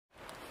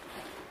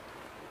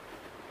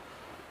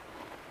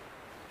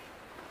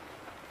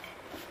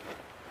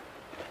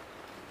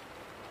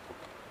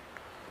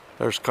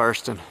There's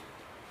Karsten.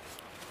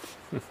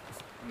 In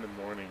the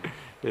morning.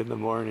 In the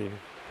morning.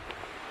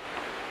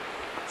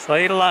 So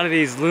I eat a lot of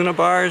these Luna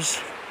bars.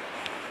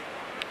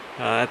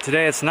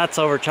 Today it's nuts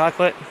over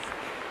chocolate.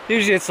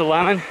 Usually it's a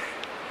lemon.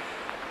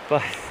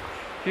 But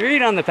if you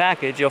read on the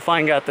package, you'll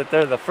find out that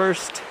they're the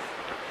first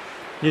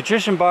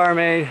nutrition bar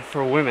made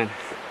for women.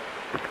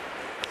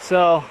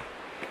 So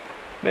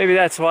maybe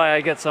that's why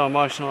I get so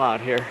emotional out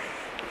here.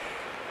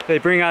 They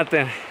bring out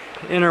the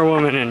inner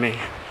woman in me.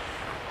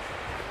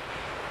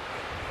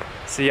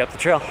 See you up the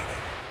trail.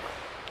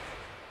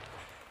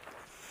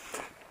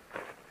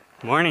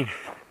 Morning.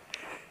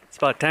 It's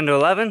about 10 to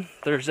 11,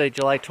 Thursday,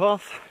 July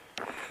 12th.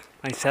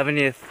 My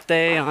 70th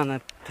day on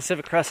the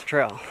Pacific Crest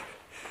Trail.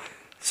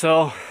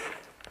 So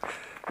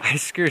I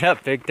screwed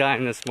up big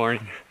time this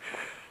morning.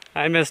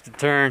 I missed a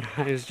turn.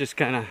 I was just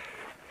kind of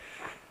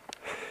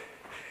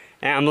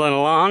ambling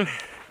along,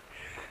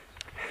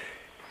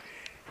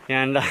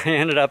 and I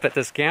ended up at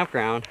this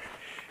campground,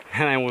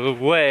 and I was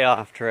way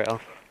off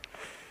trail.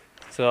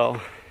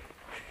 So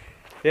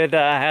it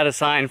had a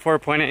sign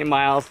 4.8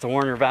 miles to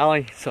Warner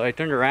Valley, so I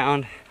turned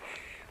around.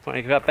 When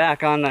I got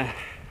back on the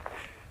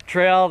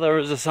trail, there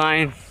was a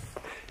sign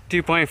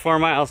 2.4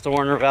 miles to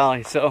Warner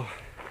Valley, so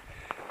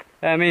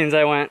that means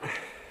I went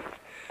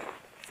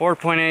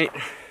 4.8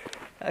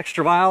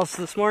 extra miles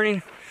this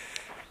morning.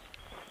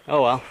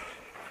 Oh well.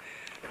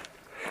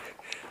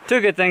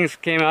 Two good things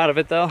came out of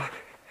it though.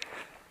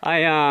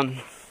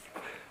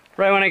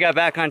 Right when I got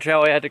back on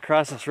trail, we had to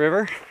cross this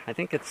river. I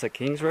think it's the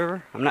Kings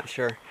River. I'm not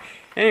sure.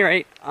 At any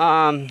rate,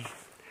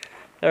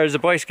 there was a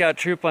Boy Scout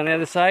troop on the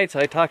other side, so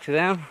I talked to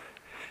them.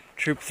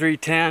 Troop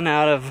 310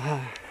 out of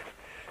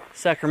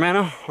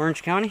Sacramento,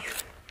 Orange County.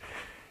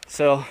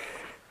 So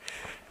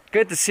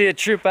good to see a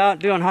troop out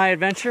doing high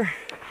adventure.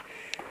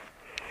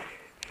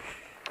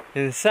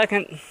 And the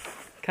second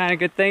kind of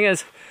good thing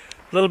is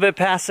a little bit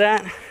past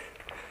that,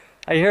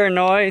 I hear a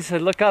noise. I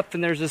look up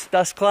and there's this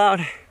dust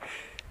cloud,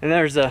 and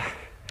there's a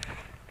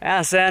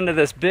ass end of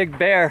this big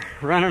bear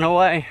running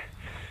away.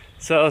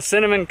 So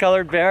cinnamon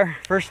colored bear,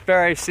 first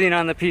bear I've seen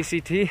on the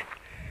PCT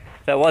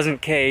that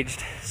wasn't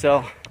caged.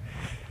 So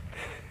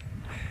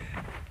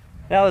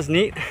that was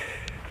neat.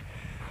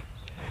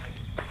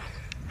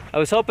 I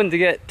was hoping to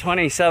get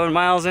 27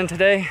 miles in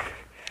today.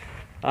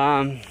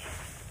 There's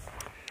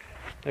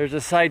a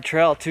side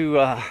trail to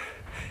a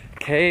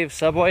cave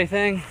subway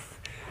thing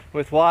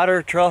with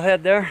water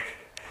trailhead there.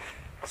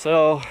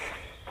 So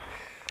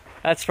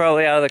that's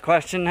probably out of the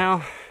question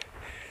now.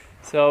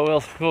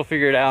 So we'll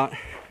figure it out.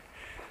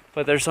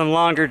 But there's some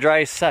longer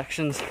dry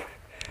sections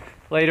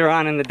later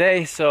on in the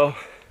day, so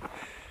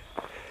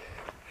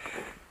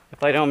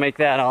if I don't make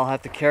that, I'll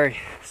have to carry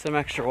some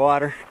extra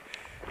water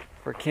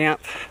for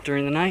camp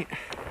during the night.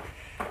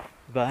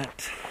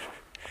 But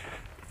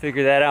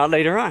figure that out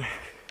later on.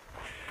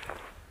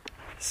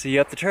 See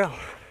you up the trail.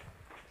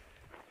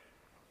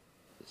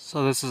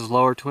 So this is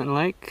Lower Twin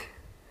Lake.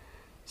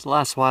 It's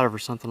last water for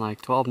something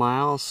like 12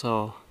 miles,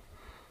 so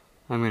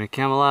I'm gonna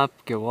camel up,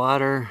 get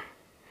water,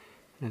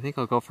 and I think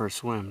I'll go for a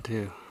swim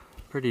too.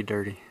 Pretty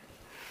dirty.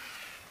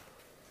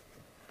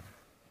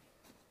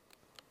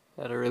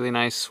 Had a really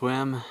nice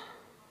swim.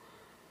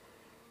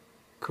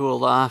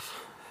 Cooled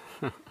off.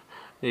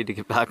 Need to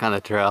get back on the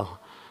trail.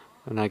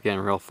 I'm not getting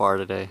real far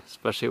today,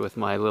 especially with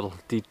my little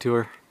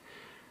detour.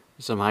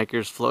 There's some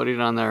hikers floating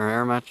on their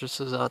air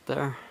mattresses out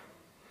there.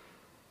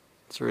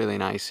 It's really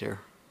nice here.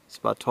 It's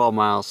about 12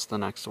 miles to the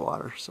next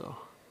water, so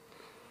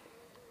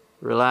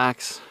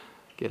relax,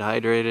 get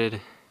hydrated,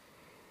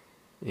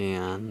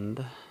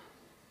 and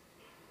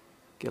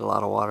get a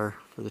lot of water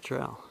for the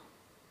trail.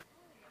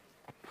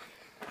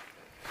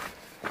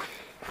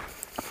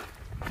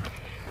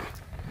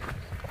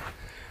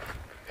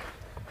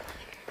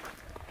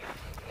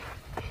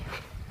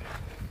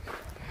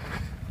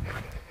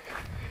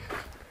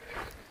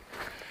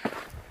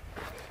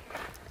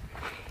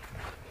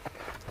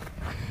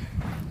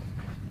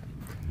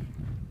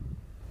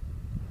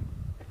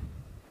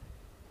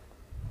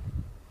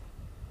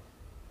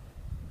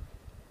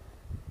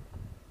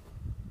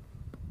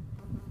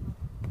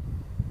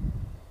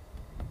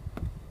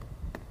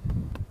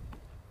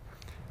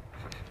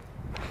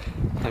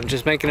 I'm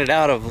just making it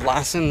out of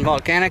Lassen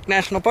Volcanic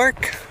National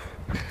Park.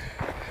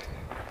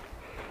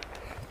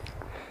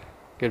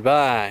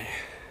 Goodbye.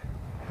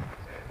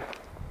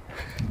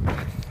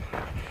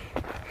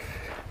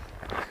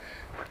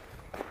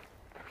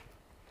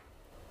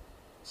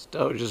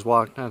 Stowe just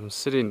walked, I'm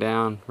sitting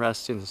down,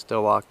 resting, and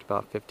Stowe walked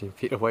about 15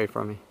 feet away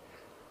from me.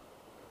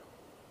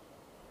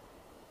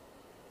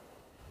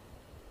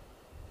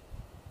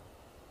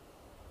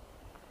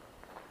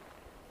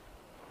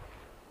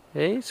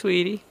 Hey,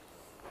 sweetie.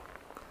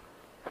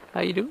 How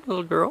you doing,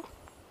 little girl?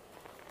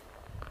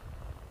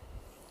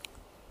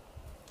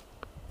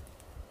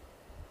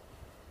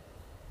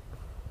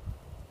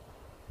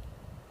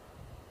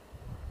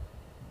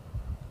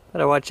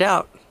 Better watch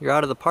out. You're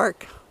out of the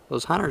park.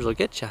 Those hunters will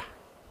get you.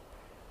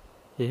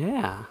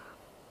 Yeah.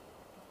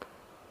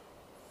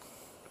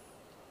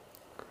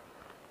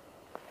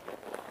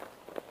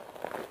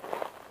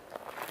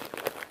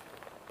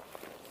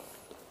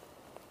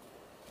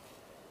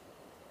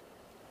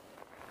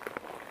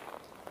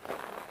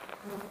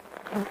 So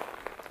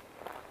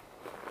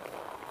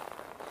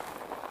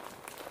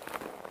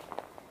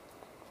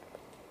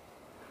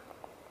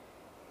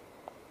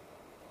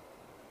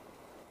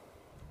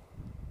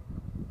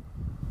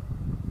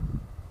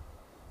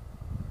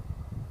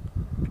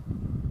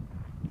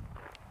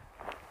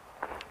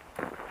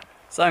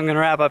I'm going to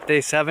wrap up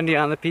day 70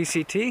 on the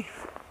PCT.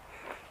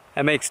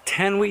 That makes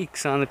 10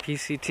 weeks on the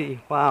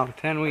PCT. Wow,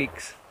 10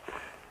 weeks.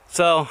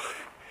 So,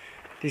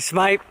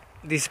 despite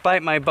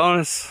my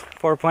bonus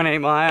 4.8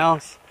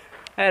 miles,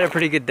 I had a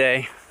pretty good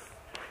day.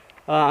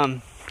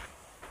 Got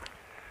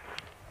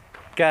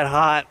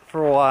hot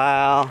for a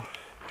while,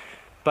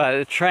 but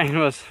the train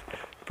was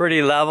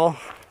pretty level.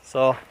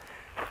 So,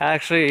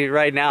 actually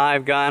right now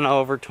I've gone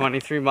over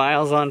 23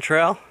 miles on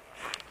trail.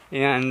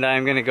 And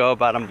I'm gonna go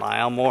about a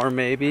mile more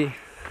maybe,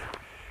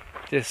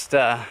 just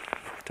till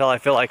I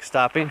feel like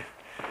stopping.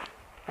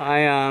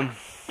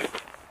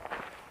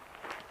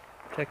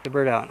 Check the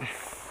bird out.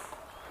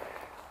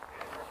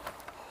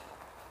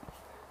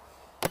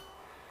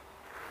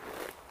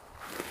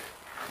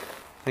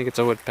 I think it's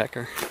a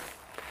woodpecker.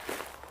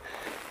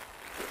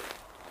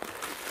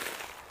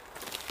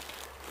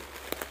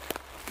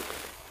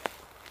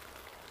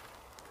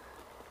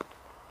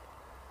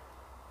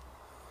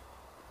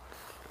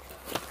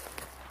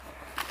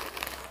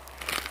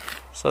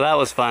 So that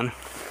was fun.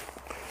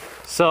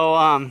 So,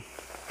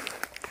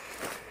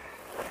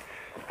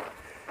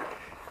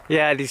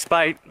 yeah,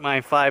 despite my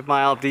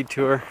 5-mile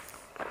detour,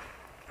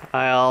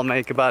 I'll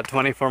make about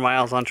 24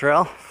 miles on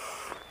trail.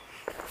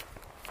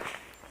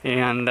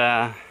 And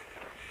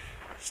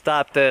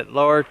stopped at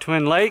Lower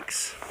Twin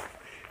Lakes,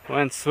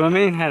 went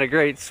swimming, had a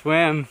great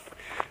swim,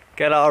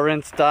 got all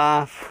rinsed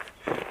off,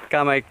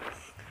 got my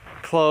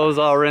clothes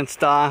all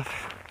rinsed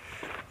off.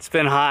 It's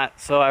been hot,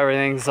 so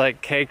everything's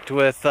like caked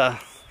with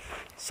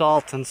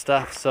salt and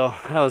stuff, so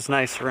that was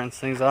nice to rinse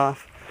things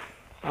off.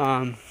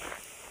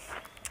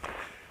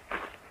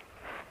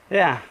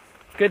 Yeah,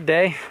 good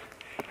day.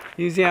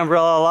 Use the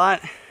umbrella a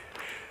lot.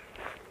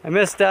 I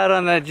missed out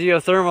on the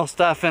geothermal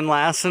stuff in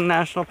Lassen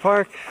National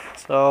Park,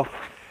 so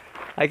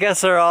I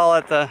guess they're all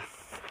at the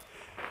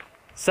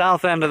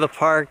south end of the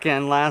park,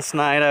 and last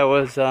night I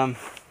was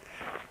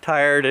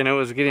tired and it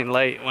was getting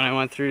late when I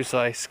went through, so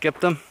I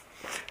skipped them.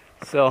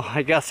 So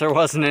I guess there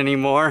wasn't any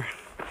more,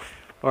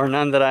 or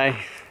none that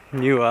I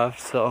knew of,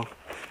 so a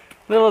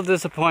little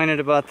disappointed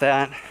about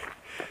that.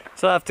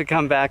 So I'll have to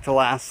come back to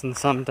Lassen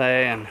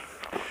someday and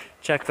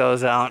check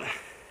those out.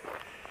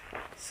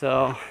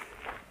 So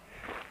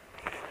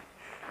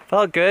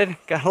felt good,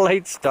 got a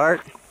late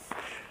start.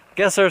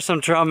 Guess there's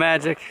some trail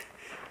magic.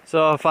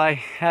 So if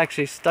I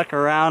actually stuck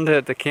around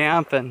at the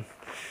camp and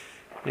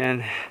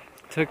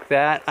took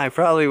that, I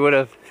probably would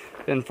have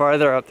been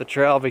farther up the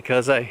trail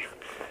because I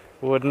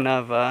wouldn't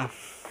have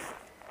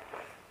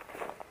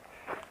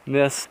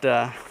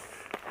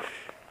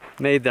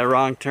made the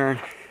wrong turn.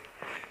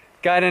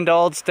 Got into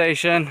Old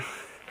Station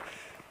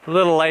a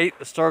little late.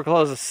 The store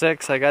closed at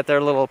 6. I got there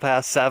a little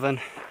past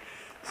 7.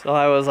 So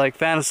I was like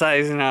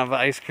fantasizing of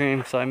ice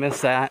cream, so I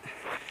missed that.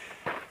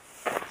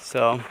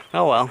 So,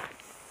 oh well.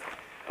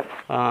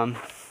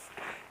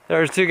 There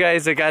was 2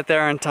 guys that got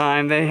there on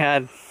time. They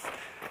had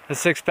a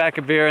 6-pack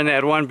of beer and they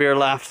had 1 beer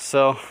left,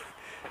 so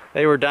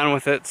they were done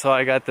with it, so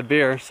I got the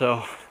beer,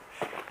 so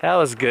that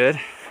was good.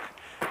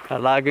 A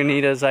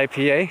Lagunitas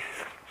IPA.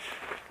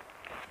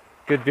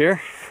 Good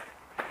beer.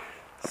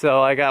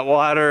 So I got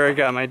water, I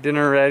got my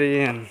dinner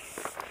ready, and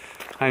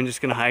I'm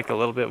just gonna hike a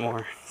little bit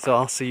more. So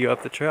I'll see you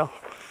up the trail.